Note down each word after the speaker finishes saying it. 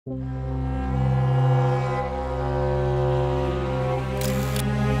So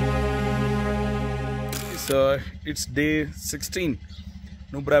it's day 16.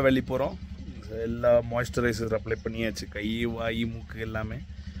 Nubra Valley போறோம். எல்லா moisturiser apply பண்ணியாச்சு, கை வாய் மூக்கு எல்லாமே.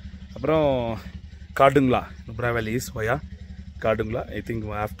 அப்புறம் கார்டுங்களா, நுப்ரா வேலி is via கார்டுங்களா. I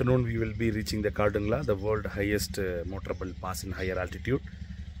think afternoon we will be reaching the கார்டுங்களா, the world highest motorable pass in higher altitude.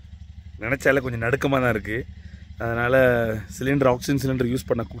 நினச்சால கொஞ்சம் நடுக்கமாக தான் இருக்குது. அதனால் ஆக்சிஜன் சிலிண்டர் யூஸ்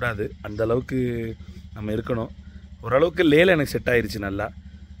பண்ணக்கூடாது, அந்த அளவுக்கு நம்ம இருக்கணும். ஓரளவுக்கு லேல எனக்கு செட் ஆயிடுச்சு நல்லா,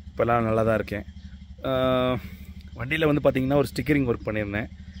 இப்போல்லாம் நல்லா தான் இருக்கேன். வண்டியில் வந்து பார்த்திங்கன்னா ஒரு ஸ்டிக்கரிங் ஒர்க் பண்ணியிருந்தேன்.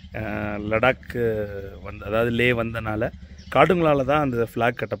 லடாக் அதாவது லே வந்தனால கார்டுங்களால் தான் அந்த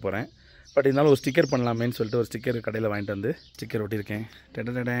ஃப்ளாக் கட்ட போகிறேன். பட் இருந்தாலும் ஒரு ஸ்டிக்கர் பண்ணலாமேன்னு சொல்லிட்டு ஒரு ஸ்டிக்கர் கடையில் வாங்கிட்டு வந்து ஸ்டிக்கர் ஒட்டியிருக்கேன்.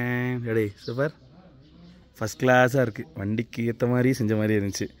 ரெடி சூப்பர், ஃபஸ்ட் கிளாஸாக இருக்குது, வண்டிக்கு ஏற்ற மாதிரி செஞ்ச மாதிரி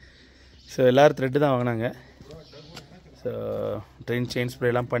இருந்துச்சு. ஸோ எல்லோரும் த்ரெட்டு தான் வாங்கினாங்க. ஸோ ட்ரெயின் செயின்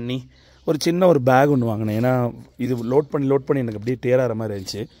ஸ்ப்ரேலாம் பண்ணி ஒரு சின்ன ஒரு பேக் ஒன்று வாங்கினேன். ஏன்னா இது லோட் பண்ணி எனக்கு அப்படியே டேராகிற மாதிரி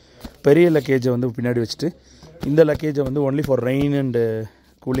இருந்துச்சு. பெரிய லக்கேஜை வந்து பின்னாடி வச்சுட்டு இந்த லக்கேஜை வந்து only for rain and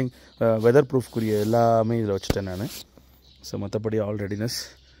cooling weather ப்ரூஃப்க்குரிய எல்லாமே இதில் வச்சுட்டேன் நான். ஸோ மற்றபடி ஆல் ரெடினஸ்.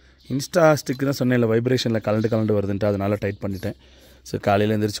 இன்ஸ்டா ஸ்டிக்கு தான் சொன்னேன், இல்லை வைப்ரேஷனில் கலண்டு வருதுன்ட்டு, அதனால் டைட் பண்ணிட்டேன். ஸோ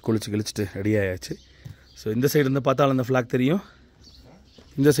காலையில் எழுந்திரிச்சு கிழிச்சிட்டு ரெடி ஆயாச்சு. ஸோ இந்த சைடு இருந்து பார்த்தாலும் அந்த ஃப்ளாக் தெரியும்,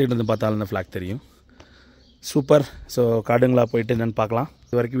 இந்த சைடு இருந்து பார்த்தாலும் அந்த ஃப்ளாக் தெரியும். சூப்பர். ஸோ கார்டுங்களா போயிட்டு என்னென்னு பார்க்கலாம்.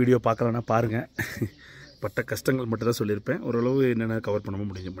 இது வரைக்கும் வீடியோ பார்க்கலன்னா பாருங்கள். பட்ட கஷ்டங்கள் மட்டும் தான் சொல்லியிருப்பேன், ஓரளவு என்னென்ன கவர் பண்ணவும்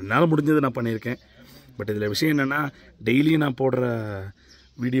முடியும், என்னால் முடிஞ்சது நான் பண்ணியிருக்கேன். பட் இதில் விஷயம் என்னென்னா, டெய்லியும் நான் போடுற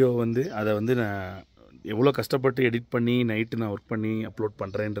வீடியோ வந்து அதை வந்து நான் எவ்வளோ கஷ்டப்பட்டு எடிட் பண்ணி நைட்டு நான் ஒர்க் பண்ணி அப்லோட்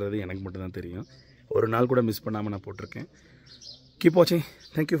பண்ணுறேன்றது எனக்கு மட்டும்தான் தெரியும். ஒரு நாள் கூட மிஸ் பண்ணாமல் நான் போட்டிருக்கேன். கீப் வாட்சிங்,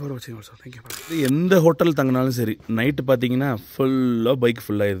 தேங்க்யூ ஃபார் வாட்சிங் ஆல்சோ, தேங்க்யூ ஃபார். எந்த ஹோட்டல் தங்கினாலும் சரி, நைட்டு பார்த்தீங்கன்னா ஃபுல்லாக பைக்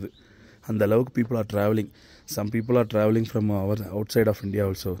ஃபுல்லாகிடுது. அந்த அளவுக்கு people are travelling. Some people are travelling from out side of India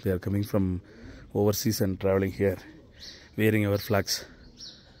also. They are coming from overseas and traveling here wearing our flags.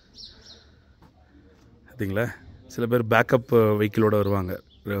 பார்த்தீங்களா, சில பேர் பேக்கப் வெஹிக்கிளோடு வருவாங்க,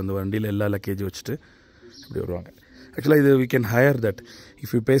 அந்த வண்டியில் எல்லா லக்கேஜ் வச்சுட்டு இப்படி வருவாங்க. ஆக்சுவலாக இது we can hire that if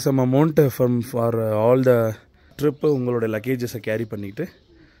you pay some amount for all the trip. உங்களோட லக்கேஜஸை கேரி பண்ணிவிட்டு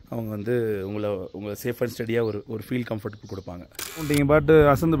அவங்க வந்து உங்களை சேஃப் அண்ட் ஸ்டடியாக ஒரு ஃபீல் கம்ஃபர்ட் கொடுப்பாங்க. நீங்கள் பாட்டு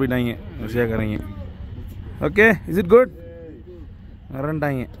அசந்து போயிட்டாங்க விஷயக்காரங்க. Okay, is it good?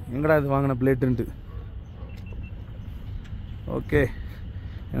 வரண்டாங்க, எங்கடா இது வாங்கின பிளேட்டுன்ட்டு. ஓகே,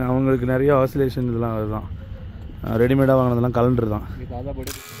 ஏன்னா அவங்களுக்கு நிறைய ஆசிலேஷன் இதெல்லாம் அதுதான், ரெடிமேடாக வாங்கினதெல்லாம் கலண்டர் தான்.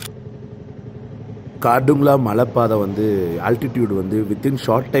 கார்டுங்களா மலைப்பாதை வந்து ஆல்டிடியூட் வந்து வித்தின்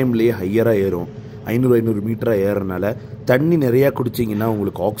ஷார்ட் டைம்லேயே ஹையராக ஏறும். 500 மீட்டராக ஏறனால தண்ணி நிறையா குடிச்சிங்கன்னா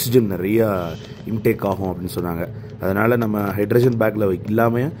உங்களுக்கு ஆக்சிஜன் நிறையா இன்டேக் ஆகும் அப்படின்னு சொன்னாங்க. அதனால் நம்ம ஹைட்ரஜன் பேக்கில்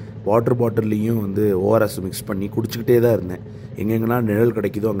இல்லாமல் வாட்டர் பாட்டில்லையும் வந்து ஓஆர்எஸ் மிக்ஸ் பண்ணி குடிச்சிக்கிட்டே தான் இருந்தேன். எங்கெங்கன்னா நிழல்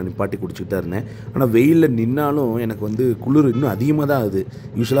கிடைக்குதோ அங்கே நிப்பாட்டி குடிச்சிக்கிட்டு தான் இருந்தேன். ஆனால் வெயிலில் நின்னாலும் எனக்கு வந்து குளிர் இன்னும் அதிகமாக தான் ஆகுது.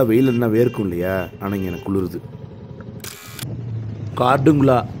 யூஸ்வலாக வெயிலில் நின்னா வேர்க்கும் இல்லையா, ஆனால் இங்கே எனக்கு குளிருது.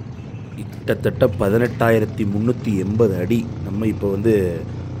 கார்டுங்களா கிட்டத்தட்ட 18,380 அடி. நம்ம இப்போ வந்து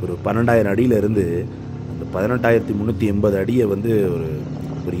ஒரு 12,000 அடியிலேருந்து அந்த 18,380 அடியை வந்து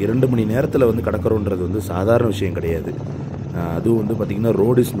ஒரு 2 மணி நேரத்தில் வந்து கடக்கிறோன்றது வந்து சாதாரண விஷயம் கிடையாது. அதுவும் வந்து பார்த்திங்கன்னா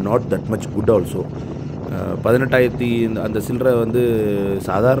road is not that much could also. 18,000 அந்த சில்லரை வந்து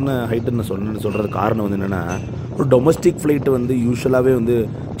சாதாரண ஹைட்டுன்னு சொல்கிறது காரணம் வந்து என்னென்னா, ஒரு டொமஸ்டிக் ஃப்ளைட்டு வந்து யூஸ்வலாகவே வந்து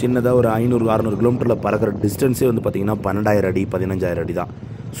சின்னதாக ஒரு 500-600 கிலோமீட்டரில் பறக்கிற டிஸ்டன்ஸே வந்து பார்த்திங்கன்னா 12,000 அடி 15,000 அடி தான்.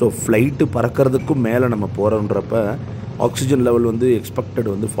 ஸோ ஃப்ளைட்டு பறக்கிறதுக்கும் மேலே நம்ம போகிறோன்றப்ப ஆக்சிஜன் லெவல் வந்து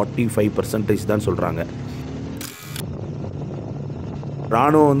எக்ஸ்பெக்டட் வந்து 45% தான் சொல்கிறாங்க.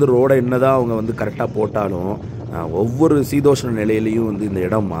 ராணுவம் வந்து ரோடை என்னதான் அவங்க வந்து கரெக்டாக போட்டாலும் ஒவ்வொரு சீதோஷ்ண நிலையிலையும் வந்து இந்த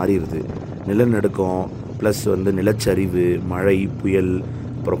இடம் மாறிடுது. நிலநடுக்கம் ப்ளஸ் வந்து நிலச்சரிவு, மழை, புயல்,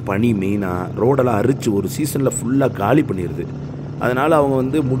 அப்புறம் பனி, மெயினாக ரோடெல்லாம் அரிச்சு ஒரு சீசனில் ஃபுல்லாக காலி பண்ணிடுது. அதனால் அவங்க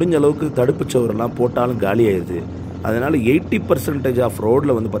வந்து முடிஞ்ச அளவுக்கு தடுப்புச்சவரெல்லாம் போட்டாலும் காலி ஆயிடுது. அதனால் 80% ஆஃப்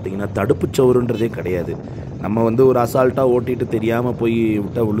ரோடில் வந்து பார்த்திங்கன்னா தடுப்புச்சவருன்றதே கிடையாது. நம்ம வந்து ஒரு அசால்ட்டாக ஓட்டிகிட்டு தெரியாமல் போய்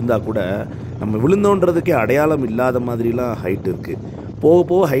விட்டால் விழுந்தா கூட நம்ம விழுந்தோன்றதுக்கே அடையாளம் இல்லாத மாதிரிலாம் ஹைட் இருக்குது. போக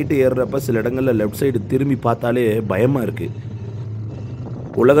போக ஹைட்டு ஏறுறப்ப சில இடங்களில் லெஃப்ட் சைடு திரும்பி பார்த்தாலே பயமாக இருக்குது.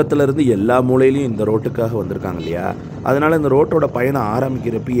 உலகத்திலேருந்து எல்லா மூலையிலையும் இந்த ரோட்டுக்காக வந்திருக்காங்க இல்லையா, அதனால் இந்த ரோட்டோட பயணம்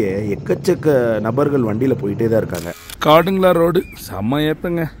ஆரம்பிக்கிறப்பயே எக்கச்சக்க நபர்கள் வண்டியில் போயிட்டே தான் இருக்காங்க. கார்டுங்களா ரோடு செம்ம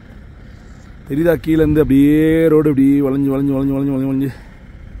ஏற்றங்க தெரியுதா, கீழேருந்து அப்படியே ரோடு இப்படி வளைஞ்சு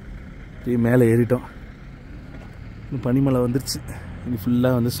அப்படியே மேலே ஏறிட்டோம். இன்னும் பனிமலை வந்துருச்சு. இன்னும்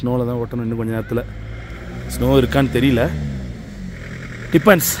ஃபுல்லாக வந்து ஸ்னோவில் தான் ஓட்டணும். இன்னும் கொஞ்சம் நேரத்தில் ஸ்னோ இருக்கான்னு தெரியல,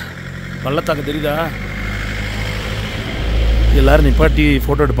 டிபெண்ட்ஸ். பள்ளத்தாக்கு தெரியுதா, எல்லோரும் நிப்பாட்டி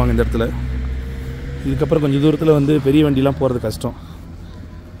ஃபோட்டோ எடுப்பாங்க இந்த இடத்துல. இதுக்கப்புறம் கொஞ்சம் தூரத்தில் வந்து பெரிய வண்டிலாம் போகிறது கஷ்டம்.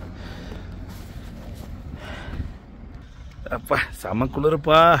 அப்பா செம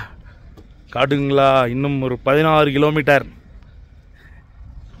குளிருப்பா. காடுங்களா இன்னும் ஒரு 16 கிலோமீட்டர்.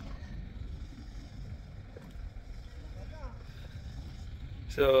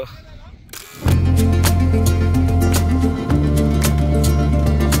 ஸோ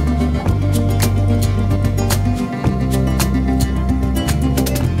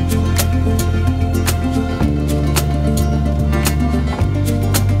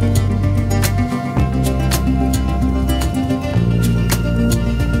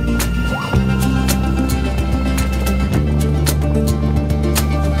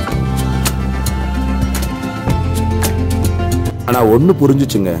ஆனால் ஒன்று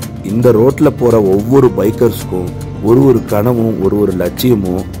புரிஞ்சுச்சுங்க, இந்த ரோட்டில் போகிற ஒவ்வொரு பைக்கர்ஸ்க்கும் ஒரு கனவும் ஒரு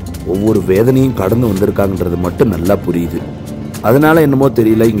லட்சியமும் ஒவ்வொரு வேதனையும் கடந்து வந்திருக்காங்கன்றது மட்டும் நல்லா புரியுது. அதனால என்னமோ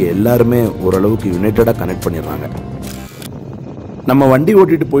தெரியல, இங்கே எல்லாருமே ஓரளவுக்கு யுனைட்டடாக கனெக்ட் பண்ணிடுறாங்க. நம்ம வண்டி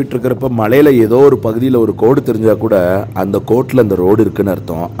ஓட்டிட்டு போயிட்டு இருக்கிறப்ப மலையில் ஏதோ ஒரு பகுதியில் ஒரு கோடு தெரிஞ்சால் கூட அந்த கோட்டில் அந்த ரோடு இருக்குன்னு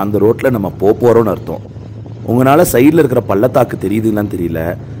அர்த்தம், அந்த ரோட்டில் நம்ம போகிறோன்னு அர்த்தம். உங்களால் சைடில் இருக்கிற பள்ளத்தாக்கு தெரியுதுன்னு தெரியல,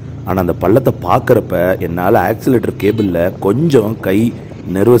 ஆனால் அந்த பள்ளத்தை பார்க்குறப்ப என்னால் ஆக்சிலேட்டர் கேபிளில் கொஞ்சம் கை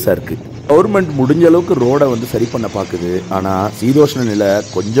நெர்வஸாக இருக்குது. கவர்மெண்ட் முடிஞ்ச அளவுக்கு ரோடை சரி பண்ண பார்க்குது, ஆனால் சீதோஷ்ண நிலை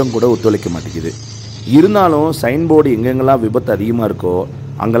கொஞ்சம் கூட ஒத்துழைக்க மாட்டேங்குது. இருந்தாலும் சைன் போர்டு எங்கெங்கெல்லாம் விபத்து அதிகமாக இருக்கோ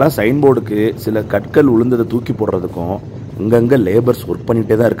அங்கெல்லாம் சைன் போர்டுக்கு சில கற்கள் விழுந்ததை தூக்கி போடுறதுக்கும் அங்கங்கே லேபர்ஸ் ஒர்க்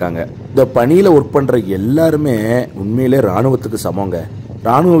பண்ணிகிட்டே தான் இருக்காங்க. இந்த பணியில் ஒர்க் பண்ணுற எல்லாருமே உண்மையிலே இராணுவத்துக்கு சமங்க.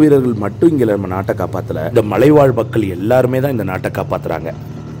 இராணுவ வீரர்கள் மட்டும் இங்கே நம்ம நாட்டை காப்பாற்றலை, இந்த மலைவாழ் மக்கள் எல்லாருமே தான் இந்த நாட்டை காப்பாற்றுறாங்க.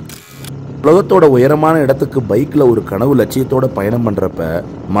 உலகத்தோட உயரமான இடத்துக்கு பைக்கில் ஒரு கனவு லட்சியத்தோட பயணம் பண்ணுறப்ப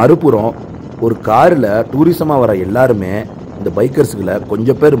மறுபுறம் ஒரு காரில் டூரிசமாக வர எல்லாருமே இந்த பைக்கர்ஸுகளை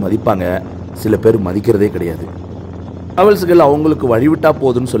கொஞ்சம் பேர் மதிப்பாங்க, சில பேர் மதிக்கிறதே கிடையாது. டிராவல்ஸுகள் அவங்களுக்கு வழிவிட்டா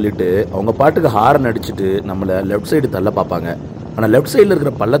போதுன்னு சொல்லிட்டு அவங்க பாட்டுக்கு ஹாரன் அடிச்சுட்டு நம்மளை லெஃப்ட் சைடு தள்ள பார்ப்பாங்க. ஆனால் லெஃப்ட் சைடில்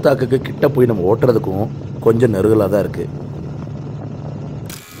இருக்கிற பள்ளத்தாக்குக்கு கிட்ட போய் நம்ம ஓட்டுறதுக்கும் கொஞ்சம் நெருகலாக தான் இருக்குது.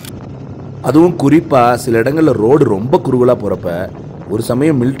 அதுவும் குறிப்பாக சில இடங்களில் ரோடு ரொம்ப குறுகலாக போகிறப்ப ஒரு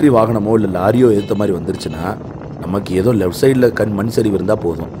சமயம் மிலிட்ரி வாகனமோ இல்லை லாரியோ ஏற்ற மாதிரி வந்துருச்சுன்னா நமக்கு ஏதோ லெஃப்ட் சைடில் மண் சரிவு இருந்தால்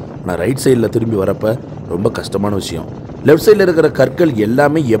போதும், ஆனால் ரைட் சைடில் திரும்பி வரப்போ ரொம்ப கஷ்டமான விஷயம். லெஃப்ட் சைடில் இருக்கிற கற்கள்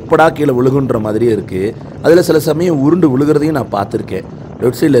எல்லாமே எப்படா கீழே விழுகுன்ற மாதிரியே இருக்குது. அதில் சில சமயம் உருண்டு விழுகிறதையும் நான் பார்த்துருக்கேன்.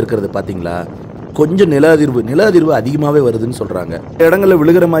 லெஃப்ட் சைடில் இருக்கிறது பார்த்தீங்களா, கொஞ்சம் நில அதிர்வு அதிகமாகவே வருதுன்னு சொல்கிறாங்க. இடங்களில்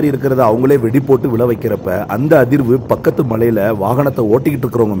விழுகிற மாதிரி இருக்கிறத அவங்களே வெடி போட்டு விழ வைக்கிறப்ப அந்த அதிர்வு பக்கத்து மலையில் வாகனத்தை ஓட்டிக்கிட்டு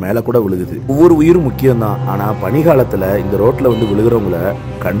இருக்கிறவங்க மேலே கூட விழுகுது. ஒவ்வொரு உயிரும் முக்கியம்தான், ஆனால் பனிகாலத்தில் இந்த ரோட்டில் விழுகிறவங்கள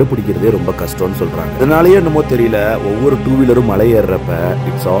கண்டுபிடிக்கிறதே ரொம்ப கஷ்டம்னு சொல்கிறாங்க. இதனாலேயே என்னமோ தெரியல, ஒவ்வொரு டூ வீலரும் மலை ஏறுறப்ப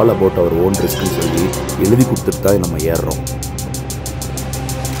it's all about our own ரிஸ்க்னு சொல்லி எழுதி கொடுத்துட்டு தான் நம்ம ஏறுறோம்.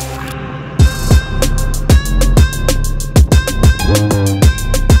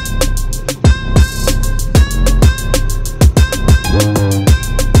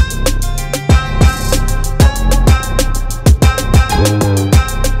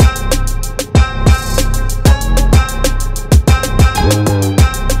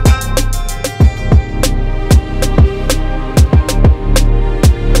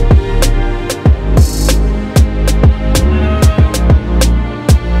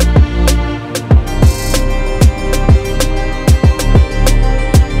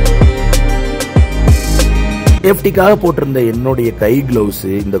 சேஃப்டிக்காக போட்டிருந்த என்னுடைய கை கிளவுஸ்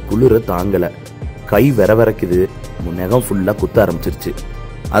இந்த குளிரை தாங்கலை, கை விறக்குது, நகம் ஃபுல்லாக குத்த ஆரம்பிச்சிருச்சு.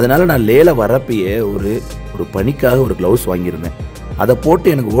 அதனால நான் லேல வரப்பயே ஒரு பனிக்காக ஒரு கிளவுஸ் வாங்கியிருந்தேன். அதை போட்டு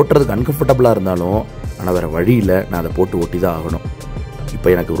எனக்கு ஓட்டுறதுக்கு அன்கம்ஃபர்டபுளாக இருந்தாலும் ஆனால் வேறு வழியில் நான் அதை போட்டு ஓட்டி தான் ஆகணும். இப்போ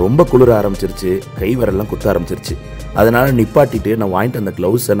எனக்கு ரொம்ப குளிர ஆரம்பிச்சிருச்சு, கை விரலாம் குத்த ஆரம்பிச்சிருச்சு. அதனால் நிப்பாட்டிட்டு நான் வாங்கிட்டு அந்த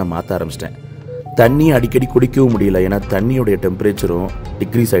கிளவுஸை நான் மாற்ற ஆரம்பிச்சிட்டேன். தண்ணி அடிக்கடி குடிக்கவும் முடியல, ஏன்னா தண்ணியோடைய டெம்பரேச்சரும்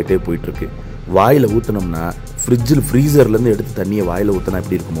டிக்ரீஸ் ஆகிட்டே போயிட்டுருக்கு. வாயில் ஊற்றினோம்னா ஃப்ரீசர்லேருந்து எடுத்து தண்ணியை வாயில் ஊற்றினா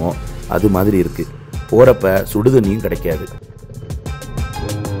எப்படி இருக்குமோ அது மாதிரி இருக்குது. போகிறப்ப சுடு தண்ணியும் கிடைக்காது.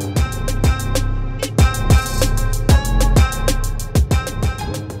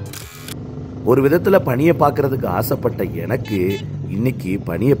 ஒரு விதத்தில் பனியை பார்க்கறதுக்கு ஆசைப்பட்ட எனக்கு இன்னைக்கு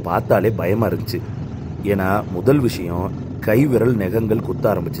பனியை பார்த்தாலே பயமாக இருந்துச்சு. ஏன்னா முதல் விஷயம், கை விரல் நகங்கள் குத்த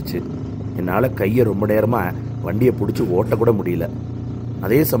ஆரம்பிச்சிச்சு. என்னால் கையை ரொம்ப நேரமாக வண்டியை பிடிச்சி ஓட்டக்கூட முடியல.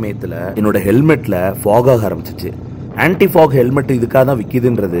 அதே சமயத்தில் என்னோட ஹெல்மெட்டில் ஃபாக் ஆக ஆரம்பிச்சிச்சு. ஆன்டி ஃபாக் ஹெல்மெட் இதுக்காக தான்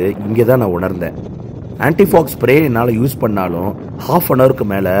விற்கிதுன்றது இங்கே தான் நான் உணர்ந்தேன். ஆன்டி ஃபாக் ஸ்ப்ரே என்னால் யூஸ் பண்ணாலும் ½ அன் ஹவருக்கு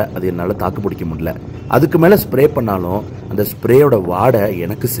மேலே அது என்னால் தாக்கு பிடிக்க முடியல. அதுக்கு மேலே ஸ்ப்ரே பண்ணாலும் அந்த ஸ்ப்ரேயோட வாடை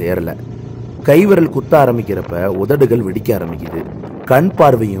எனக்கு சேரலை. கைவிரல் குத்த ஆரம்பிக்கிறப்ப உதடுகள் வெடிக்க ஆரம்பிக்குது, கண்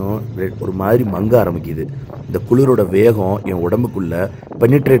பார்வையும் ஒரு மாதிரி மங்க ஆரம்பிக்குது. இந்த குளிரோட வேகம் என் உடம்புக்குள்ள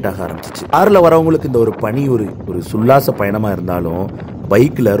பெனிட்ரேட் ஆக ஆரம்பிச்சிச்சு. காரில் வரவங்களுக்கு இந்த ஒரு பனி ஒரு சுல்லாச பயணமாக இருந்தாலும்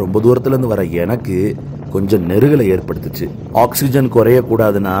பைக்கில் ரொம்ப தூரத்துலேருந்து வர எனக்கு கொஞ்சம் நெருகலை ஏற்படுத்துச்சு. ஆக்சிஜன்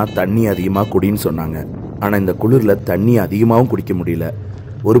குறையக்கூடாதுன்னா தண்ணி அதிகமாக குடின்னு சொன்னாங்க. ஆனால் இந்த குளிரில் தண்ணி அதிகமாகவும் குடிக்க முடியல.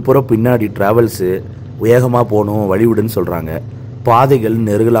 ஒரு புறம் பின்னாடி ட்ராவல்ஸு வேகமாக போகணும் வழிவிடுன்னு சொல்கிறாங்க. பாதைகள்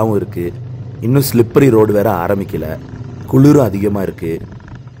நெருகலாகவும் இருக்குது. இன்னும் ஸ்லிப்பரி ரோடு வேறு ஆரம்பிக்கலை. குளிரும் அதிகமாக இருக்குது.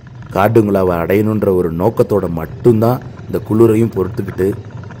 கார்டுங்களாவை அடையணுன்ற ஒரு நோக்கத்தோட மட்டும்தான் இந்த குளிரையும் பொறுத்துக்கிட்டு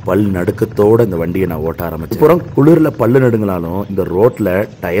பல் நடுக்கத்தோடு இந்த வண்டியை நான் ஓட்ட ஆரம்பிச்சேன். அப்புறம் குளிரில் பல்லு நடுங்களாலும் இந்த ரோட்டில்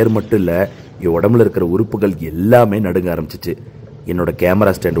டயர் மட்டும் இல்லை, என் உடம்புல இருக்கிற உறுப்புகள் எல்லாமே நடுங்க ஆரம்பிச்சிச்சு. என்னோட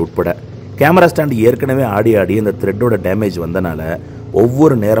கேமரா ஸ்டாண்டு உட்பட. கேமரா ஸ்டாண்டு ஏற்கனவே ஆடி இந்த த்ரெட்டோட டேமேஜ் வந்தனால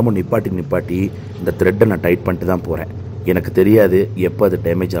ஒவ்வொரு நேரமும் நிப்பாட்டி இந்த த்ரெட்டை நான் டைட் பண்ணிட்டு தான் போகிறேன். எனக்கு தெரியாது எப்போ அது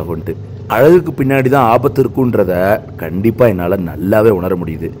டேமேஜ் ஆகும்ன்ட்டு. அழகுக்கு பின்னாடி தான் ஆபத்து இருக்குன்றத கண்டிப்பாக என்னால் நல்லாவே உணர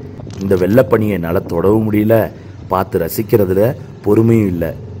முடியுது. இந்த வெள்ளைப்பனியை என்னால் தொடவும் முடியல, பார்த்து ரசிக்கிறதுல பொறுமையும்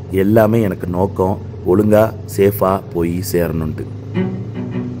இல்லை. எல்லாமே எனக்கு நோக்கம் ஒழுங்காக சேஃபாக போய் சேரணுன்ட்டு.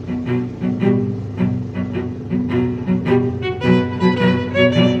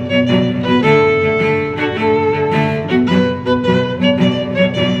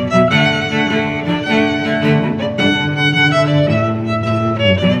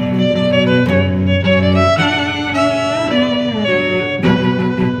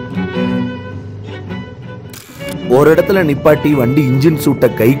 ஒரு இடத்துல நிப்பாட்டி வண்டி இன்ஜின் சூட்டை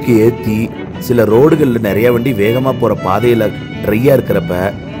கைக்கு ஏற்றி சில ரோடுகளில் நிறைய வண்டி வேகமாக போகிற பாதையில் ட்ரையாக இருக்கிறப்ப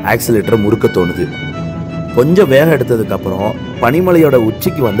ஆக்சிலேட்டரை முறுக்க தோணுது. கொஞ்சம் வேகம் எடுத்ததுக்கப்புறம் பனிமலையோட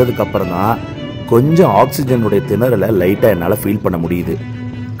உச்சிக்கு வந்ததுக்கப்புறம் தான் கொஞ்சம் ஆக்சிஜனுடைய திணறலை லைட்டாக என்னால் ஃபீல் பண்ண முடியுது.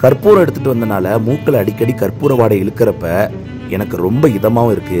 கற்பூரம் எடுத்துகிட்டு வந்தனால மூக்கில் அடிக்கடி கற்பூர வாடை இழுக்கிறப்ப எனக்கு ரொம்ப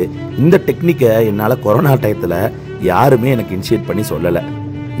இதமாகவும் இருக்குது. இந்த டெக்னிக்கை என்னால் கொரோனா டயத்தில் யாருமே எனக்கு இனிஷியேட் பண்ணி சொல்லலை.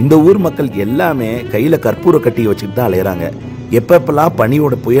 இந்த ஊர் மக்கள் எல்லாமே கையில் கற்பூர கட்டியை வச்சுக்கிட்டு தான் அலையிறாங்க. எப்பப்பெல்லாம்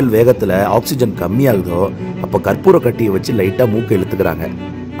பனியோட புயல் வேகத்தில் ஆக்சிஜன் கம்மியாகுதோ அப்போ கற்பூர கட்டியை வச்சு லைட்டாக மூக்கை இழுத்துக்கிறாங்க.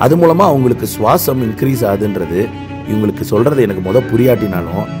 அது மூலமாக அவங்களுக்கு சுவாசம் இன்க்ரீஸ் ஆகுதுன்றது இவங்களுக்கு சொல்கிறது எனக்கு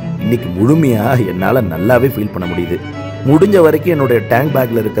புரியாட்டினாலும் இன்னைக்கு முழுமையாக என்னால் நல்லாவே ஃபீல் பண்ண முடியுது. முடிஞ்ச வரைக்கும் என்னுடைய டேங்க்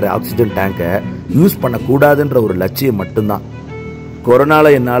பேக்கில் இருக்கிற ஆக்சிஜன் டேங்கை யூஸ் பண்ணக்கூடாதுன்ற ஒரு லட்சியம் மட்டும்தான்.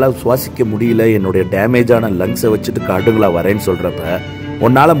 கொரோனாவில் என்னால் சுவாசிக்க முடியல, என்னுடைய டேமேஜான லங்ஸை வச்சுட்டு காட்டுங்களா வரேன்னு சொல்கிறப்ப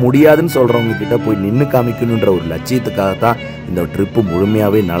உன்னால் முடியாதுன்னு சொல்கிறவங்க கிட்ட போய் நின்று காமிக்கணுன்ற ஒரு லட்சியத்துக்காகத்தான் இந்த ட்ரிப்பு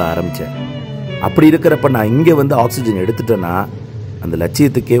முழுமையாகவே என்னால் ஆரம்பித்தேன். அப்படி இருக்கிறப்ப நான் இங்கே வந்து ஆக்சிஜன் எடுத்துட்டேன்னா அந்த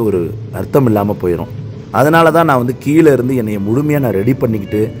லட்சியத்துக்கே ஒரு அர்த்தம் இல்லாமல் போயிடும். அதனால தான் நான் வந்து கீழே இருந்து என்னை முழுமையாக நான் ரெடி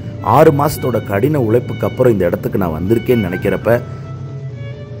பண்ணிக்கிட்டு 6 மாதத்தோட கடின உழைப்புக்கு அப்புறம் இந்த இடத்துக்கு நான் வந்திருக்கேன்னு நினைக்கிறப்ப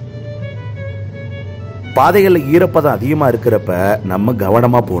பாதைகளில் ஈரப்பதம் அதிகமாக இருக்கிறப்ப நம்ம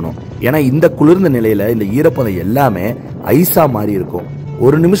கவனமாக போகணும். ஏன்னா இந்த குளிர்ந்த நிலையில் இந்த ஈரப்பதம் எல்லாமே ஐஸாக மாறி இருக்கும்.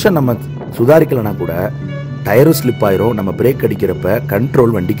 ஒரு நிமிஷம் நம்ம சுதாரிக்கலைன்னா கூட டயரும் ஸ்லிப் ஆயிரும். நம்ம பிரேக் அடிக்கிறப்ப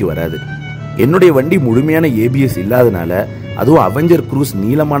கண்ட்ரோல் வண்டிக்கு வராது. என்னுடைய வண்டி முழுமையான ஏபிஎஸ் இல்லாதனால, அதுவும் அவெஞ்சர் க்ரூஸ்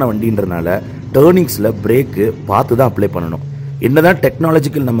நீளமான வண்டின்றனால டேர்னிங்ஸில் பிரேக்கு பார்த்து தான் அப்ளை பண்ணணும். என்னதான்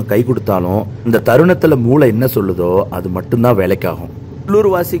டெக்னாலஜிக்கல் நம்ம கை கொடுத்தாலும் இந்த தருணத்தில் மூளை என்ன சொல்லுதோ அது மட்டும்தான் வேலைக்காகும்.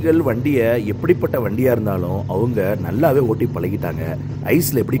 உள்ளூர்வாசிகள் வண்டியை எப்படிப்பட்ட வண்டியாக இருந்தாலும் அவங்க நல்லாவே ஓட்டி பழகிட்டாங்க.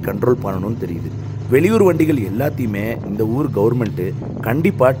 ஐஸில் எப்படி கண்ட்ரோல் பண்ணணும்னு தெரியுது. வெளியூர் வண்டிகள் எல்லாத்தையுமே இந்த ஊர் கவர்மெண்ட்டு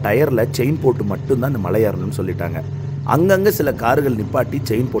கண்டிப்பாக டயரில் செயின் போட்டு மட்டும்தான் இந்த மலை ஏறணும்னு சொல்லிட்டாங்க. அங்கங்கே சில கார்கள் நிப்பாட்டி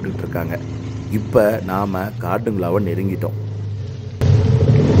செயின் போட்டுக்கிட்டு இருக்காங்க. இப்போ நாம் கார்டுங்களாவை நெருங்கிட்டோம்.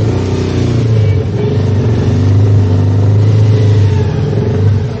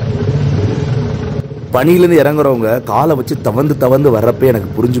 பனியிலேருந்து இறங்குறவங்க காலை வச்சு தவந்து வர்றப்ப எனக்கு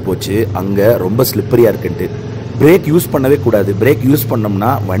புரிஞ்சு போச்சு அங்கே ரொம்ப ஸ்லிப்பரியாக இருக்குன்ட்டு. பிரேக் யூஸ் பண்ணவே கூடாது. பிரேக் யூஸ்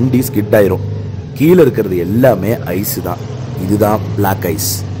பண்ணோம்னா வண்டி ஸ்கிட் ஆயிரும். கீழே இருக்கிறது எல்லாமே ஐஸ் தான். இதுதான் black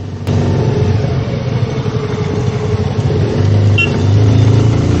ice.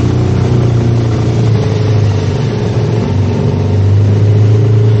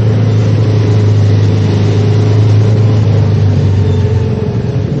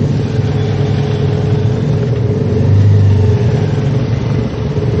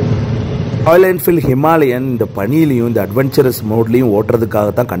 Royal Enfield Himalayan இந்த பனியிலையும் இந்த அட்வென்ச்சரஸ் மோட்லையும்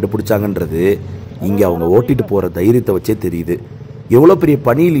ஓட்டுறதுக்காகத்தான் கண்டுபிடிச்சாங்கன்றது இங்கே அவங்க ஓட்டிட்டு போகிற தைரியத்தை வச்சே தெரியுது. எவ்வளோ பெரிய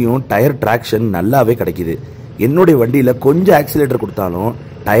பனியிலையும் டயர் ட்ராக்ஷன் நல்லாவே கிடைக்கிது. என்னுடைய வண்டியில் கொஞ்சம் ஆக்சிலேட்டர் கொடுத்தாலும்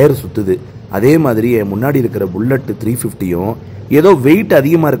டயர் சுற்றுது. அதே மாதிரி என் முன்னாடி இருக்கிற புல்லட் 350யும் ஏதோ வெயிட்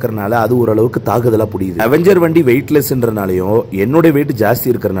அதிகமாக இருக்கிறனால அது ஓரளவுக்கு தாக்குதலாக புரியுது. அவெஞ்சர் வண்டி வெயிட்லெஸ்ன்றனாலையும் என்னுடைய வெயிட் ஜாஸ்தி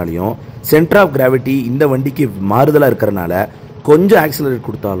இருக்கிறனாலையும் சென்டர் ஆஃப் கிராவிட்டி இந்த வண்டிக்கு மாறுதலாக இருக்கிறனால கொஞ்சம் ஆக்சிலேட்டர்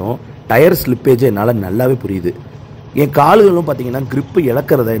கொடுத்தாலும் டயர் ஸ்லிப்பேஜ் என்னால் நல்லாவே புரியுது. என் கால்களும் பார்த்தீங்கன்னா கிரிப்பு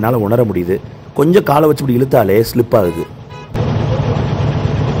இழக்கிறத என்னால் உணர முடியுது. கொஞ்சம் காலை வச்சு இப்படி இழுத்தாலே ஸ்லிப் ஆகுது.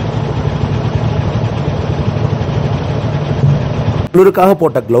 குளிருக்காக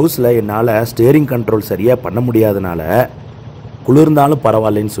போட்ட க்ளவுஸில் என்னால் ஸ்டேரிங் கண்ட்ரோல் சரியாக பண்ண முடியாதனால குளிர்ந்தாலும்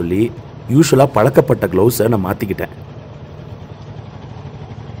பரவாயில்லன்னு சொல்லி யூஸ்வலாக பழக்கப்பட்ட க்ளவுஸை நான் மாற்றிக்கிட்டேன்.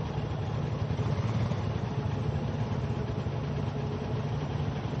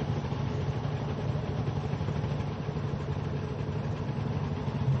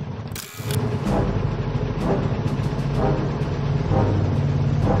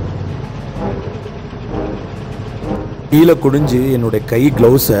 கீழே குடிஞ்சு என்னுடைய கை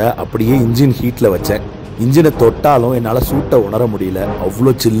க்ளவுஸை அப்படியே இன்ஜின் ஹீட்டில் வச்சேன். இன்ஜினை தொட்டாலும் என்னால் சூட்டை உணர முடியல.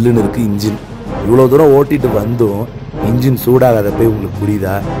 அவ்வளோ சில்லுன்னு இருக்குது இன்ஜின். இவ்வளோ தூரம் ஓட்டிட்டு வந்தும் இன்ஜின் சூடாகாத போய் உங்களுக்கு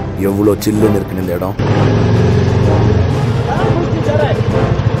புரியுதா எவ்வளோ சில்லுன்னு இருக்குன்னு இந்த இடம்.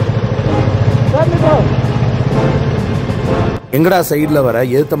 எங்கடா சைடில் வர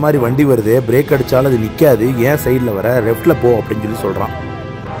ஏற்ற மாதிரி வண்டி வருது, பிரேக் அடித்தாலும் அது நிற்காது, ஏன் சைடில் வர லெஃப்டில் போ அப்படின்னு சொல்லி சொல்கிறான்.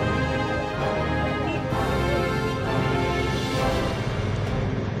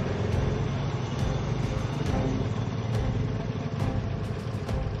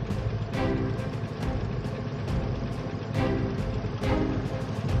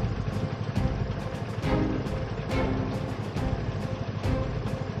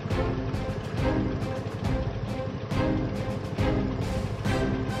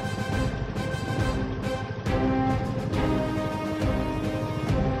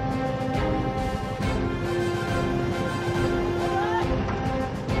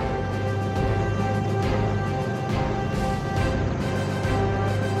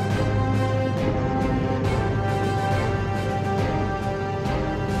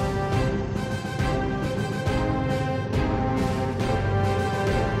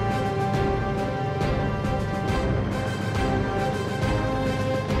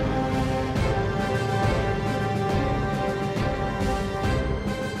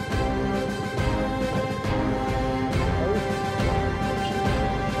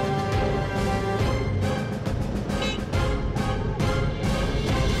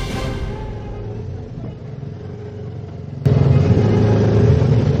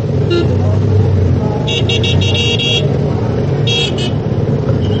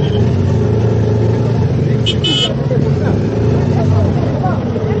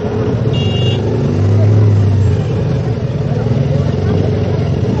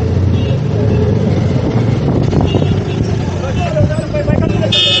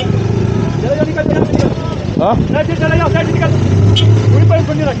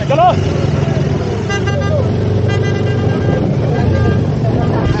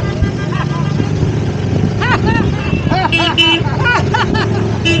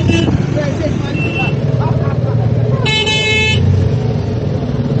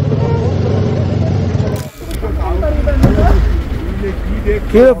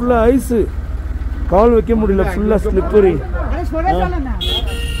 கீழே ஃபுல்லாக ஐஸு, கால் வைக்க முடியல, ஃபுல்லாக ஸ்லிப்பரி,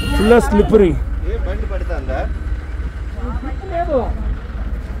 ஃபுல்லாக ஸ்லிப்பரி.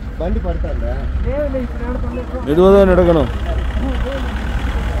 மெதுவாக தான் நடக்கணும்.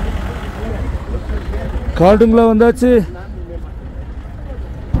 கார்டுங்களா வந்தாச்சு.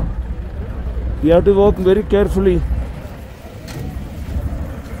 You have to walk very carefully.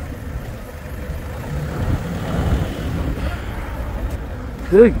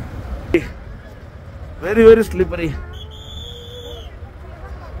 Very, very slippery.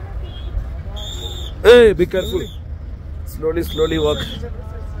 Hey, be careful. Slowly, slowly walk.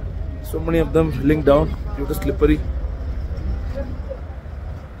 So many of them falling down due to slippery.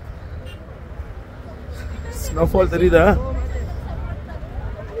 Snowfall therida.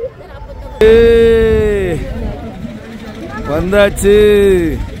 Hey, vandachu.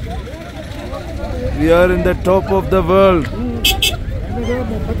 We are in the top of the world.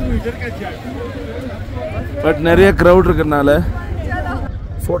 But நிறைய crowd இருக்கிறதுனால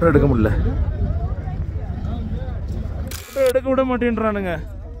photo எடுக்க முடியல. Photo எடுக்க விட மாட்டேன்றானுங்க,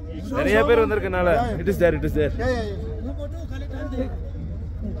 நிறைய பேர் வந்திருக்கனால. It is there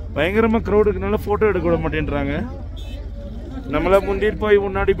பயங்கரமாக crowd இருக்கனால ஃபோட்டோ எடுக்க விட மாட்டேன்றாங்க. நம்மள முந்திட்டு போய்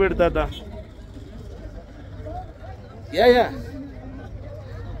முன்னாடி போய் எடுத்தாதான்.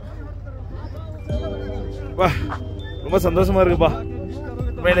 வா, ரொம்ப சந்தோஷமா இருக்குப்பா.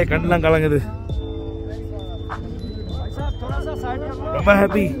 மேலே கண்ணெல்லாம் கலங்குது. ரொம்ப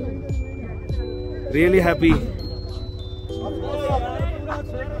ஹாப்பி, ரியலி ஹாப்பி.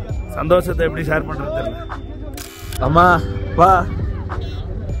 சந்தோஷத்தை எப்படி ஷேர் பண்றது தெரியல. அம்மா, பா,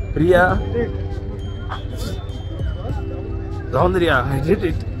 Priya, Soundarya, I did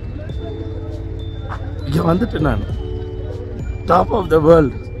it. இங்க வந்துட்டேன் நான். Top of the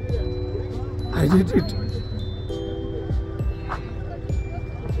world. I did it.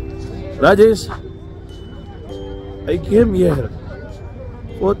 Rajesh, I came here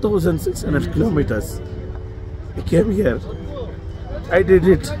 4,600 kilometers. I came here. I did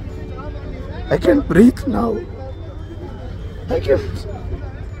it. I can breathe now. I can.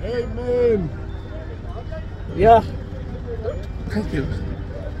 Amen. Yeah. Thank you.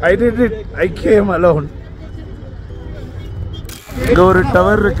 I did it. I came alone. இங்கே ஒரு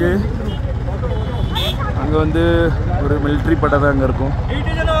tower இருக்கு. அங்கே வந்து ஒரு military படை அங்கே இருக்கும்.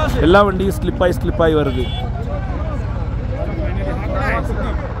 எல்லா வண்டியும் ஸ்லிப்பாகி வருது.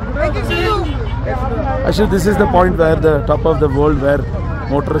 Actually, this is the point where the top of the world where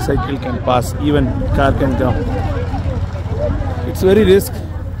motorcycle can pass, even car can come. It's very risk,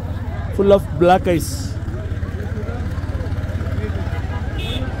 full of black ice,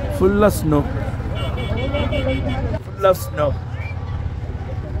 full of snow, full of snow.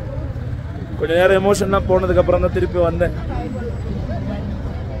 கொஞ்ச நேரம் எமோஷன்லாம் போனதுக்கு அப்புறம் தான் திருப்பி வந்தேன்.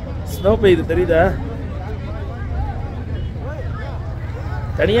 Snow பெய்யுது தெரியுதா?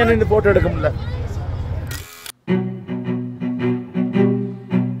 தனியா நின்று போட்டோ எடுக்க முடியல.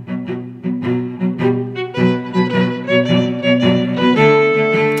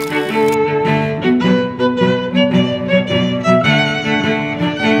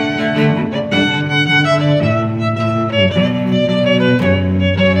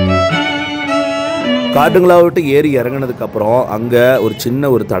 காட்டுங்களா விட்டு ஏறி இறங்கினதுக்கப்புறம் அங்கே ஒரு சின்ன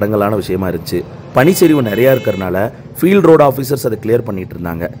ஒரு தடங்கலான விஷயமா இருந்துச்சு. பனிச்சரிவு நிறையா இருக்கிறனால ஃபீல்ட் ரோடு ஆஃபீஸர்ஸ் அதை கிளியர் பண்ணிட்டு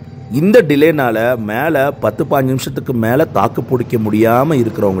இருந்தாங்க. இந்த டிலேனால மேலே 10-15 நிமிஷத்துக்கு மேலே தாக்கு பிடிக்க முடியாமல்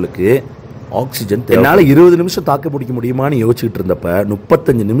இருக்கிறவங்களுக்கு ஆக்சிஜன் என்னால் 20 நிமிஷம் தாக்கு பிடிக்க முடியுமான்னு யோசிச்சுட்டு இருந்தப்ப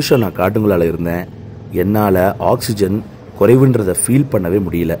 35 நிமிஷம் நான் காட்டுங்களால் இருந்தேன். என்னால் ஆக்சிஜன் குறைவுன்றதை ஃபீல் பண்ணவே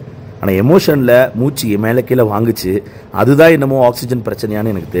முடியல. ஆனால் எமோஷனில் மூச்சு மேலே கீழே வாங்குச்சு. அதுதான் என்னமோ ஆக்சிஜன்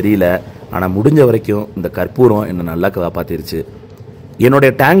பிரச்சனையான்னு எனக்கு தெரியல. ஆனால் முடிஞ்ச வரைக்கும் இந்த கற்பூரம் என்னை நல்லா காப்பாற்றிருச்சு.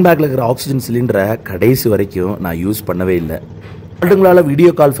 என்னுடைய டேங்க் பேக்கில் இருக்கிற ஆக்சிஜன் சிலிண்டரை கடைசி வரைக்கும் நான் யூஸ் பண்ணவே இல்லை. காட்டுங்களால்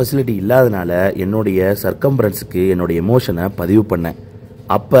வீடியோ கால் ஃபெசிலிட்டி இல்லாதனால என்னுடைய சர்க்கம்பரன்ஸுக்கு என்னுடைய எமோஷனை பதிவு பண்ணேன்.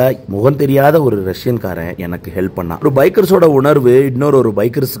 அப்போ முகம் தெரியாத ஒரு ரஷ்யன்காரன் எனக்கு ஹெல்ப் பண்ணான். ஒரு பைக்கர்ஸோட உணர்வு இன்னொரு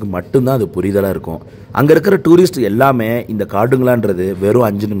பைக்கர்ஸுக்கு மட்டும்தான் அது புரிதலாக இருக்கும். அங்கே இருக்கிற டூரிஸ்ட் எல்லாமே இந்த காடுங்களான்றது வெறும்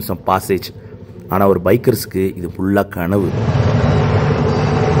 5 நிமிஷம் பாசேஜ். ஆனால் ஒரு பைக்கர்ஸுக்கு இது ஃபுல்லாக கனவு.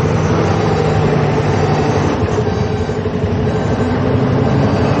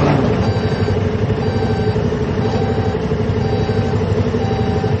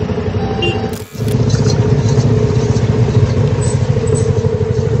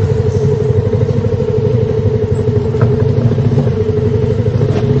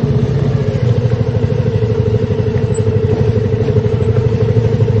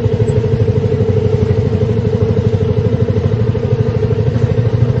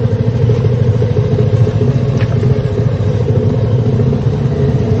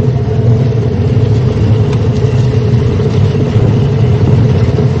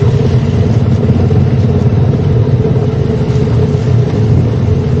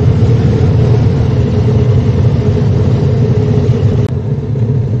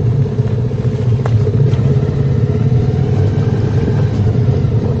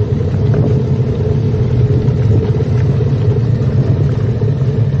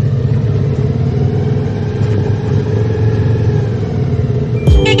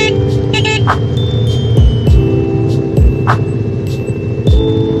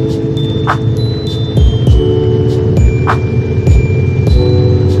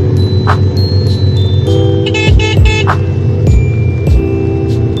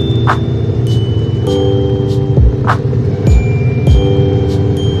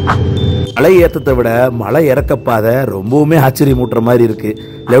 மலை ஏற்றத்தை விட மலை இறக்கப்பாதை ரொம்பவுமே ஆச்சரியமூட்டுற மாதிரி இருக்கு.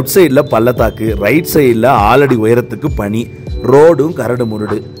 லெஃப்ட் சைடில் பள்ளத்தாக்கு, ரைட் சைடில் ஆலடி உயரத்துக்கு பனி, ரோடும் கரடு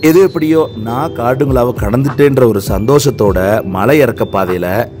முரடு. எது எப்படியோ நான் காடுங்களாவை கடந்துட்டேன்ற ஒரு சந்தோஷத்தோட மலை இறக்க பாதையில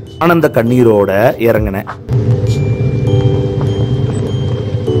ஆனந்த கண்ணீரோட இறங்கினேன்.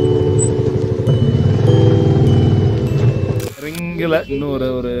 இன்னும்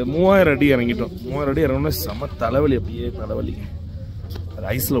ஒரு 3000 அடி இறங்கிட்டோம். 3000 அடி இறங்கினா செம தலைவலி, அப்படியே தலைவலி. அது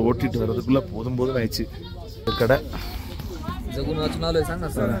ஐஸில் ஓட்டிட்டு வர்றதுக்குள்ள போதும் ஆயிடுச்சு. கடை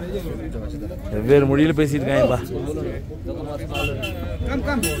வெவ்வேறு மொழியில் பேசியிருக்காங்கப்பா.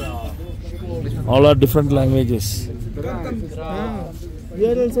 All are different languages.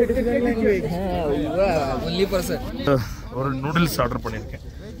 ஒரு நூடுல்ஸ் ஆர்டர் பண்ணியிருக்கேன்.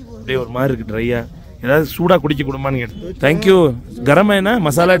 அப்படியே ஒரு மாதிரி இருக்கு, ட்ரையா. ஏதாவது சூடா குடிக்க கொடுமான்னு கேட்டேன். தேங்க்யூ. கரம் என்ன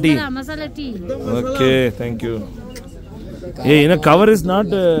மசாலா டீ? Okay, thank you. ஏய், என்ன cover is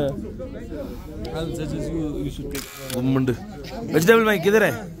not गुम्मंड vegetable Maggi किधर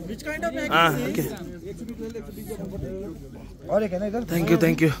है? Which kind of Maggi? Okay. और एक है ना इधर.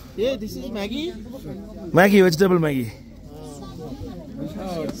 Thank you. ये this is Maggi. Maggi vegetable Maggi.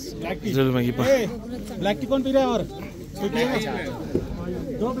 Vegetable Maggi पा. Black tea कौन पी रहा है और?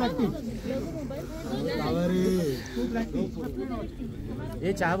 दो black tea.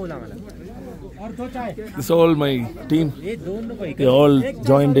 ये चाय बोला वाला. और दो चाय. This all my team. ये दोनों को. They all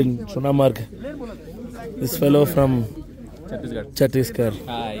joined in Sonamarg. This fellow from Chhattisgarh.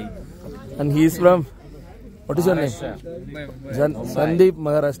 Hi. And he is from, what is your name? Sandeep,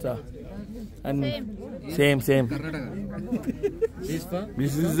 Maharashtra. And same.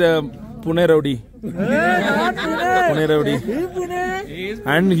 This is Pune Rowdy. Pune Rowdy.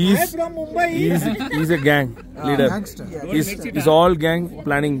 And he's a gang leader. He's all gang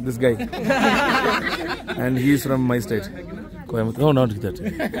planning this guy. And he's from my state. No, not that.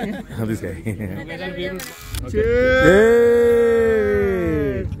 This guy.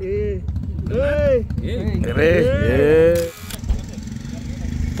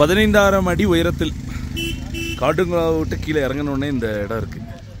 பதினைந்தாயிரம் அடி உயரத்தில் காட்டுங்களா விட்டு கீழே இறங்கணுன்னே இந்த இடம் இருக்கு.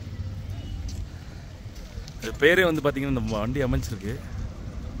 இது பேரே வந்து பார்த்தீங்கன்னா இந்த வண்டி அமைச்சிருக்கு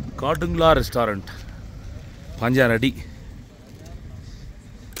காட்டுங்களா ரெஸ்டாரண்ட். 5000 அடி.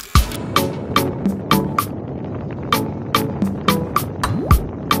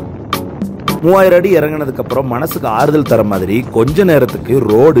 மூவாயிரம் அடி இறங்கினதுக்கு அப்புறம் மனசுக்கு ஆறுதல் தர மாதிரி கொஞ்ச நேரத்துக்கு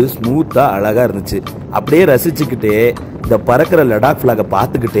ரோடு ஸ்மூத்தா அழகா இருந்துச்சு. அப்படியே ரசிச்சுக்கிட்டே இந்த பறக்கிற லடாக் ஃபிளாக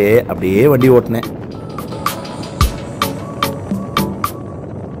பார்த்துக்கிட்டே அப்படியே வண்டி ஓட்டினேன்.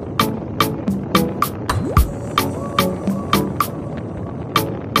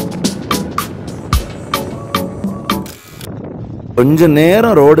 கொஞ்ச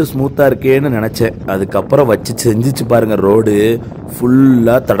நேரம் ரோடு ஸ்மூத்தா இருக்கேன்னு நினைச்சேன். அதுக்கப்புறம் வச்சு செஞ்சிச்சு பாருங்க. ரோடு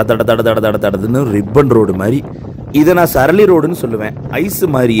ஃபுல்லா தட தட தட தட தட தடதுன்னு ரிப்பன் ரோடு மாதிரி. இதை நான் சரளி ரோடுன்னு சொல்லுவேன். ஐஸ்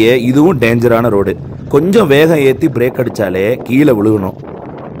மாதிரியே இதுவும் டேஞ்சரான ரோடு. கொஞ்சம் வேகம் ஏற்றி பிரேக் அடிச்சாலே கீழே விழுகணும்.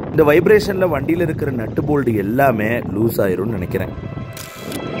 இந்த வைப்ரேஷன்ல வண்டியில் இருக்கிற நட்டு போல்டு எல்லாமே லூஸ் ஆயிரும்னு நினைக்கிறேன்.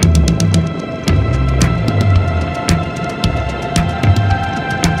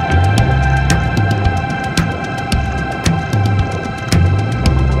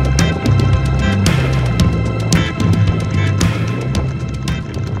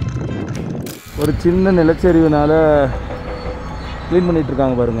 ஒரு சின்ன நிலச்சரிவுனால க்ளீன் பண்ணிகிட்டு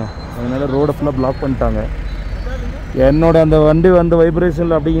இருக்காங்க பாருங்கள். அதனால் ரோடை ஃபுல்லாக பிளாக் பண்ணிட்டாங்க. என்னோட அந்த வண்டி வந்த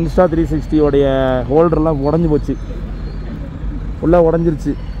வைப்ரேஷனில் அப்படியே இன்ஸ்டா 360 ஹோல்டர்லாம் உடஞ்சி போச்சு. ஃபுல்லாக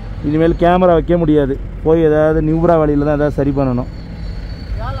உடஞ்சிருச்சு. இனிமேல் கேமரா வைக்க முடியாது. போய் ஏதாவது நியூப்ரா வேலையில் தான் எதாவது சரி பண்ணணும்.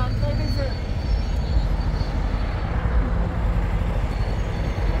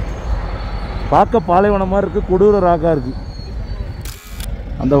 பார்க்க பாலைவனம் மாதிரி இருக்குது. கொடூர ராக்காக இருக்குது.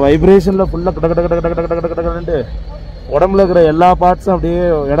 அந்த வைப்ரேஷனில் ஃபுல்லாக கட கட கட கட கட கட கடன்ட்டு உடம்புல இருக்கிற எல்லா பார்ட்ஸும் அப்படியே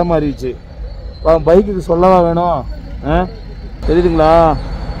இடம் மாறிடுச்சு. பைக்குக்கு சொல்லவா வேணும்? தெரியுதுங்களா?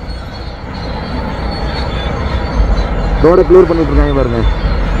 ரோடை க்ளியர் பண்ணிட்டு இருக்காங்க பாருங்க.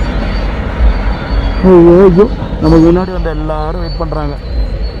 ஐயோ, நமக்கு முன்னாடி வந்து எல்லாரும் வெயிட் பண்ணுறாங்க.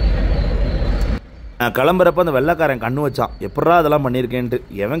 நான் கிளம்புறப்ப அந்த வெள்ளைக்காரன் கண்ணு வச்சான். எப்படா அதெல்லாம் பண்ணியிருக்கேன்ட்டு.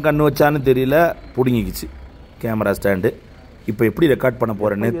 எவன் கண்ணு வச்சான்னு தெரியல. பிடுங்கிக்கிச்சு கேமரா ஸ்டாண்டு. இப்போ எப்படி ரெக்கார்ட் பண்ண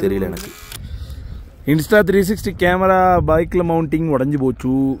போகிறேன்னே தெரியல எனக்கு. இன்ஸ்டா 360 கேமரா பைக்கில் மவுண்டிங் உடஞ்சி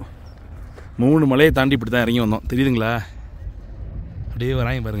போச்சு. 3 மலையை தாண்டி இப்படி தான் இறங்கி வந்தோம். தெரியுதுங்களா? அப்படியே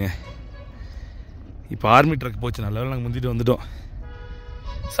வராங்க பாருங்க. இப்போ ஆர்மி ட்ரக் போச்சு. நல்ல நாங்கள் முந்திட்டு வந்துட்டோம்.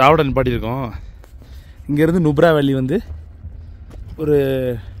 சாவட நிப்பாட்டியிருக்கோம். இங்கேருந்து நுப்ரா வேலி வந்து ஒரு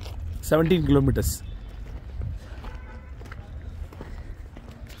 17 கிலோமீட்டர்ஸ்.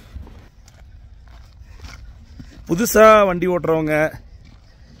 புதுசாக வண்டி ஓட்டுறவங்க,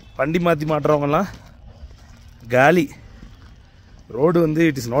 வண்டி மாற்றி மாட்டுறவங்கலாம் காலி. ரோடு வந்து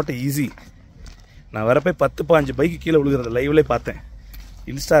இட் இஸ் நாட் ஈஸி. நான் வரப்போ 10-15 பைக்கு கீழே விழுகிறது லைவ்லேயே பார்த்தேன்.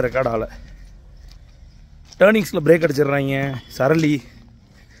 இன்ஸ்டா ரெக்கார்ட் ஆகலை. டேர்னிங்ஸில் பிரேக் அடிச்சிடுறாங்க. சரளி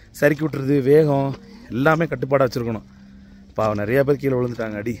சறுக்கி விட்டுறது, வேகம் எல்லாமே கட்டுப்பாடாக வச்சுருக்கணும். பாவம் நிறையா பேர் கீழே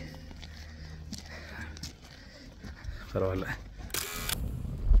விழுந்துட்டாங்க. அடி பரவாயில்ல.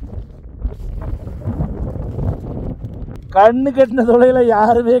 கண்ணு கட்டின தொலைல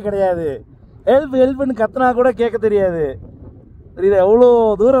யாருமே கிடையாது. ஹெல்ப் ஹெல்ப்னு கத்துனா கூட கேட்க தெரியாது. தெரியுது எவ்வளோ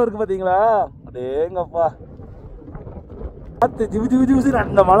தூரம் இருக்கு பார்த்தீங்களா? அடேங்கப்பா, பார்த்து ஜிபு ஜிபு ஜிபு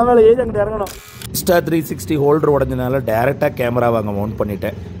அந்த மலை மேலே ஏறி அங்கிட்டு இறங்கணும். இன்ஸ்டா 360 ஹோல்டர் உடஞ்சனால டேரெக்டாக கேமரா வாங்க மவுண்ட்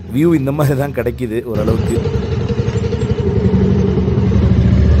பண்ணிட்டேன். வியூ இந்த மாதிரி தான் கிடைக்கிது ஓரளவுக்கு.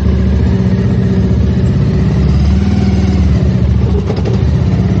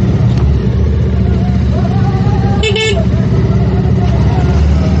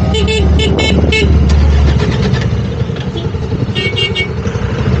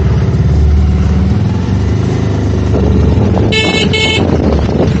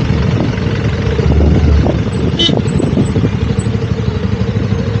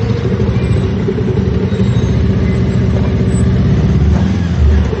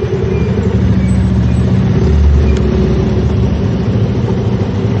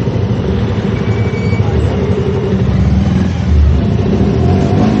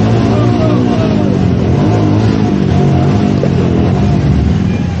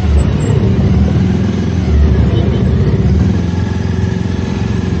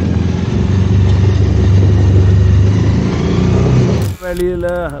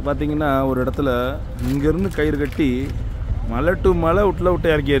 நுப்ராவேலியில் பார்த்தீங்கன்னா ஒரு இடத்துல இங்கேருந்து கயிறு கட்டி மலை டு மலை விட்டு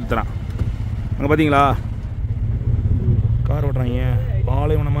இறக்கி ஏற்றுறான். அங்கே பார்த்தீங்களா கார் ஓட்டுறாங்க.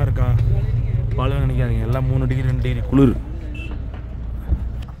 பாலைவனமாக இருக்கா? பாலைவனம் நினைக்காதீங்க, எல்லாம் 3 டிகிரி 2 டிகிரி குளிர்.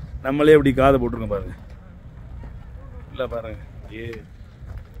 நம்மளே இப்படி காதை போட்டிருக்கோம் பாருங்க. இல்லை பாருங்க,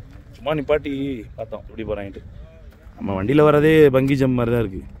 சும்மா நிப்பாட்டி பார்த்தோம் இப்படி போகிறான்ட்டு. நம்ம வண்டியில் வரதே பங்கி ஜம்ப் மாதிரி தான்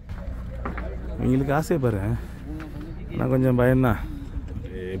இருக்குது. அவங்களுக்கு ஆசையை பாரு, நான் கொஞ்சம் பயம்தான்.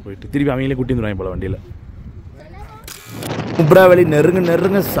 போயிட்டு திருப்பி அவங்களே கூட்டி வந்துடுவாங்க போல வண்டியில். நுப்ராவேலி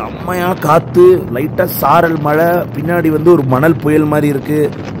நெருங்க செம்மையாக காற்று, லைட்டாக சாரல் மழை, பின்னாடி வந்து ஒரு மணல் புயல் மாதிரி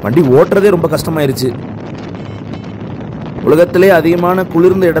இருக்குது. வண்டி ஓட்டுறதே ரொம்ப கஷ்டமாயிருச்சு. உலகத்திலே அதிகமான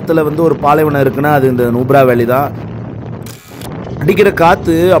குளிர்ந்த இடத்துல வந்து ஒரு பாலைவனம் இருக்குன்னா அது இந்த நுப்ராவேலி தான். அடிக்கிற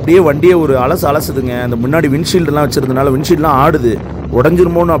காற்று அப்படியே வண்டியை ஒரு அலசுதுங்க. அந்த முன்னாடி விண்ட்ஷீல்டெல்லாம் வச்சுருந்தனால விண்ட்ஷீல்டெலாம் ஆடுது,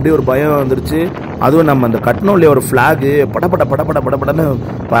 உடஞ்சிருமோன்னு அப்படியே ஒரு பயம் வந்துருச்சு. அதுவும் நம்ம அந்த கட்டணம் இல்லையா ஒரு ஃப்ளாகு படப்படன்னு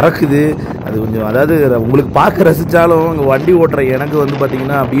பறக்குது. அது கொஞ்சம் அதாவது உங்களுக்கு பார்க்க ரசித்தாலும் அங்கே வண்டி ஓட்டுற எனக்கு வந்து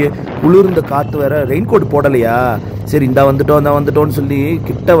பார்த்திங்கன்னா அப்படியே குளிர்ந்த காற்று வேறு. ரெயின் கோட் போடலையா, சரி இந்தா வந்துட்டோன்னு சொல்லி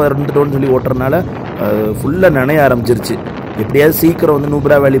கிட்ட வந்துட்டோன்னு சொல்லி ஓட்டுறதுனால ஃபுல்லாக நனைய ஆரம்பிச்சிருச்சு. எப்படியாவது சீக்கிரம் வந்து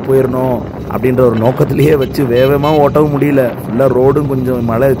நுப்ராவேலி போயிடணும் அப்படின்ற ஒரு நோக்கத்திலேயே வச்சு வேகமாக ஓட்டவும் முடியல. ஃபுல்லாக ரோடும் கொஞ்சம்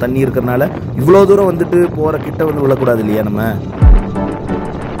மழை தண்ணி இருக்கிறனால இவ்வளோ தூரம் வந்துட்டு போகிற கிட்ட வந்து விழக்கூடாது இல்லையா நம்ம.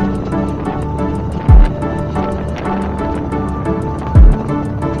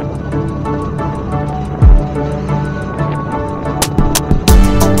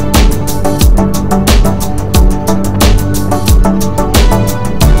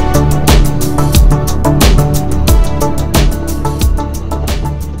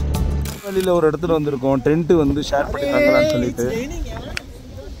 ஒரு இடத்துல வந்திருக்கோம். டென்ட் வந்து ஷேர் பண்ணி தங்கலாம்னு சொல்லிட்டு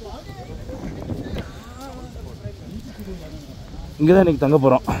இங்கதான் இன்னைக்கு தங்க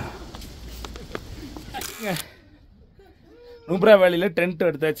போறோம். நுப்ராவேலியில் டென்ட்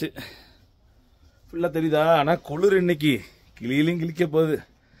எடுத்தாச்சு. ஃபுல்லாக தெரியுதா? ஆனால் குளிர் இன்னைக்கு கிளியிலையும் கிளிக்க போகுது.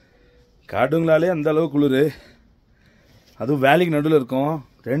 காடுங்களாலே அந்த அளவு குளிர், அதுவும் வேலிக்கு நடுவில் இருக்கும்.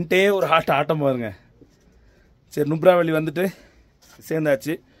 டென்ட்டே ஒரு ஆட்டம் பாருங்க. சரி, நுப்ராவேலி வந்துட்டு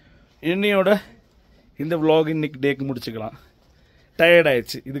சேர்ந்தாச்சு. இன்னையோட இந்த vlog இன்னைக்கு டேக்கு முடிச்சுக்கலாம். டயர்ட்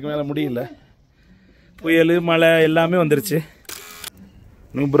ஆயிடுச்சு, இதுக்கு மேலே முடியல. புயல் மழை எல்லாமே வந்துருச்சு.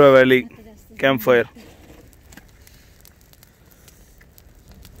 நுப்ராவேலி camp fire.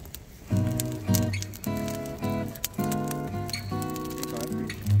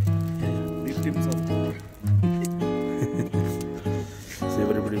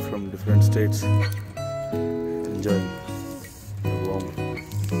 Everybody from different states enjoying the warm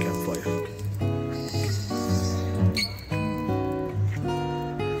campfire.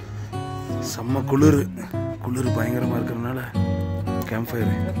 செம்ம குளிர் பயங்கரமாக இருக்கிறதுனால கேம்ப்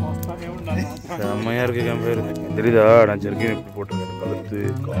ஃபயர் செம்மையாக இருக்குது. கேம்ப் ஃபயர் தெரியுதா? நான் ஜெர்கின் எப்படி போட்டிருக்கேன், கழுத்து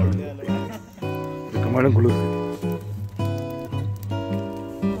கால் இருக்க மேடம் குளிர்.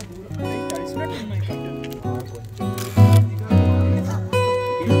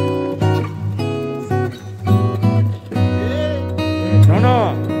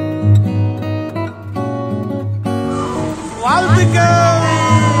 வாழ்த்துக்கள்.